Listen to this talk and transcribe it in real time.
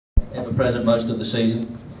were present most of the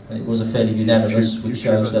season, and it was a fairly unanimous, which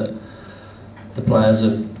shows that the players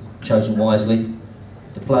have chosen wisely.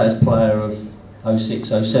 The players' player of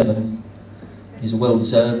 06-07 is a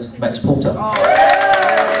well-deserved Max Porter.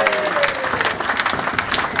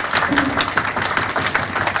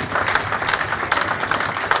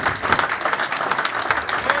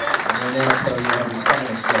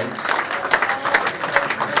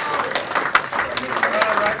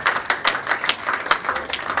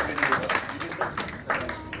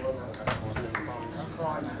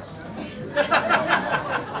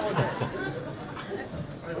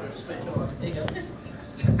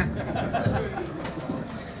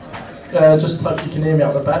 Just hope you can hear me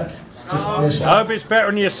out the back. Just I hope it's better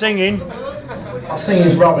than your singing. My singing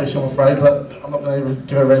is rubbish, I'm afraid, but I'm not going to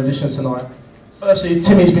give a rendition tonight. Firstly,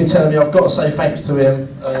 Timmy's been telling me I've got to say thanks to him.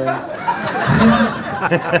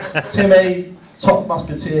 Timmy, top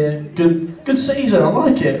musketeer, good season, I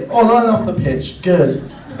like it. On and off the pitch, good.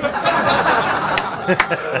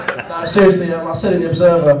 No, seriously, I said in the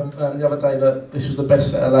Observer the other day that this was the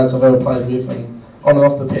best set of lads I've ever played with, and on and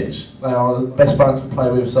off the pitch, they are the best bunch to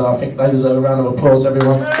play with, so I think they deserve a round of applause,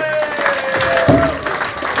 everyone.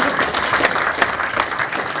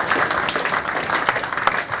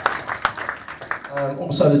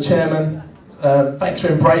 Also the chairman, thanks for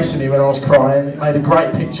embracing me when I was crying, it made a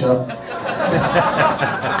great picture.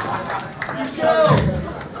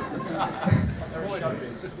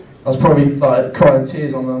 I was probably like crying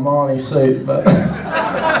tears on the Armani suit, but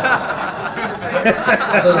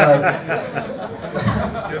I don't know.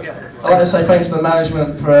 I'd like to say thanks to the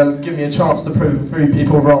management for giving me a chance to prove a few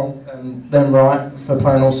people wrong and them right for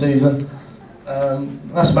playing all season.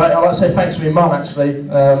 That's about it. I'd like to say thanks to my mum actually.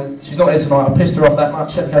 She's not here tonight, I pissed her off that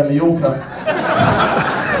much, she had to go to Mallorca.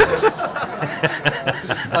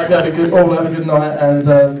 I hope you all have a good night,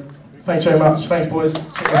 and thanks very much. Thanks boys.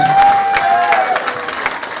 Cheers.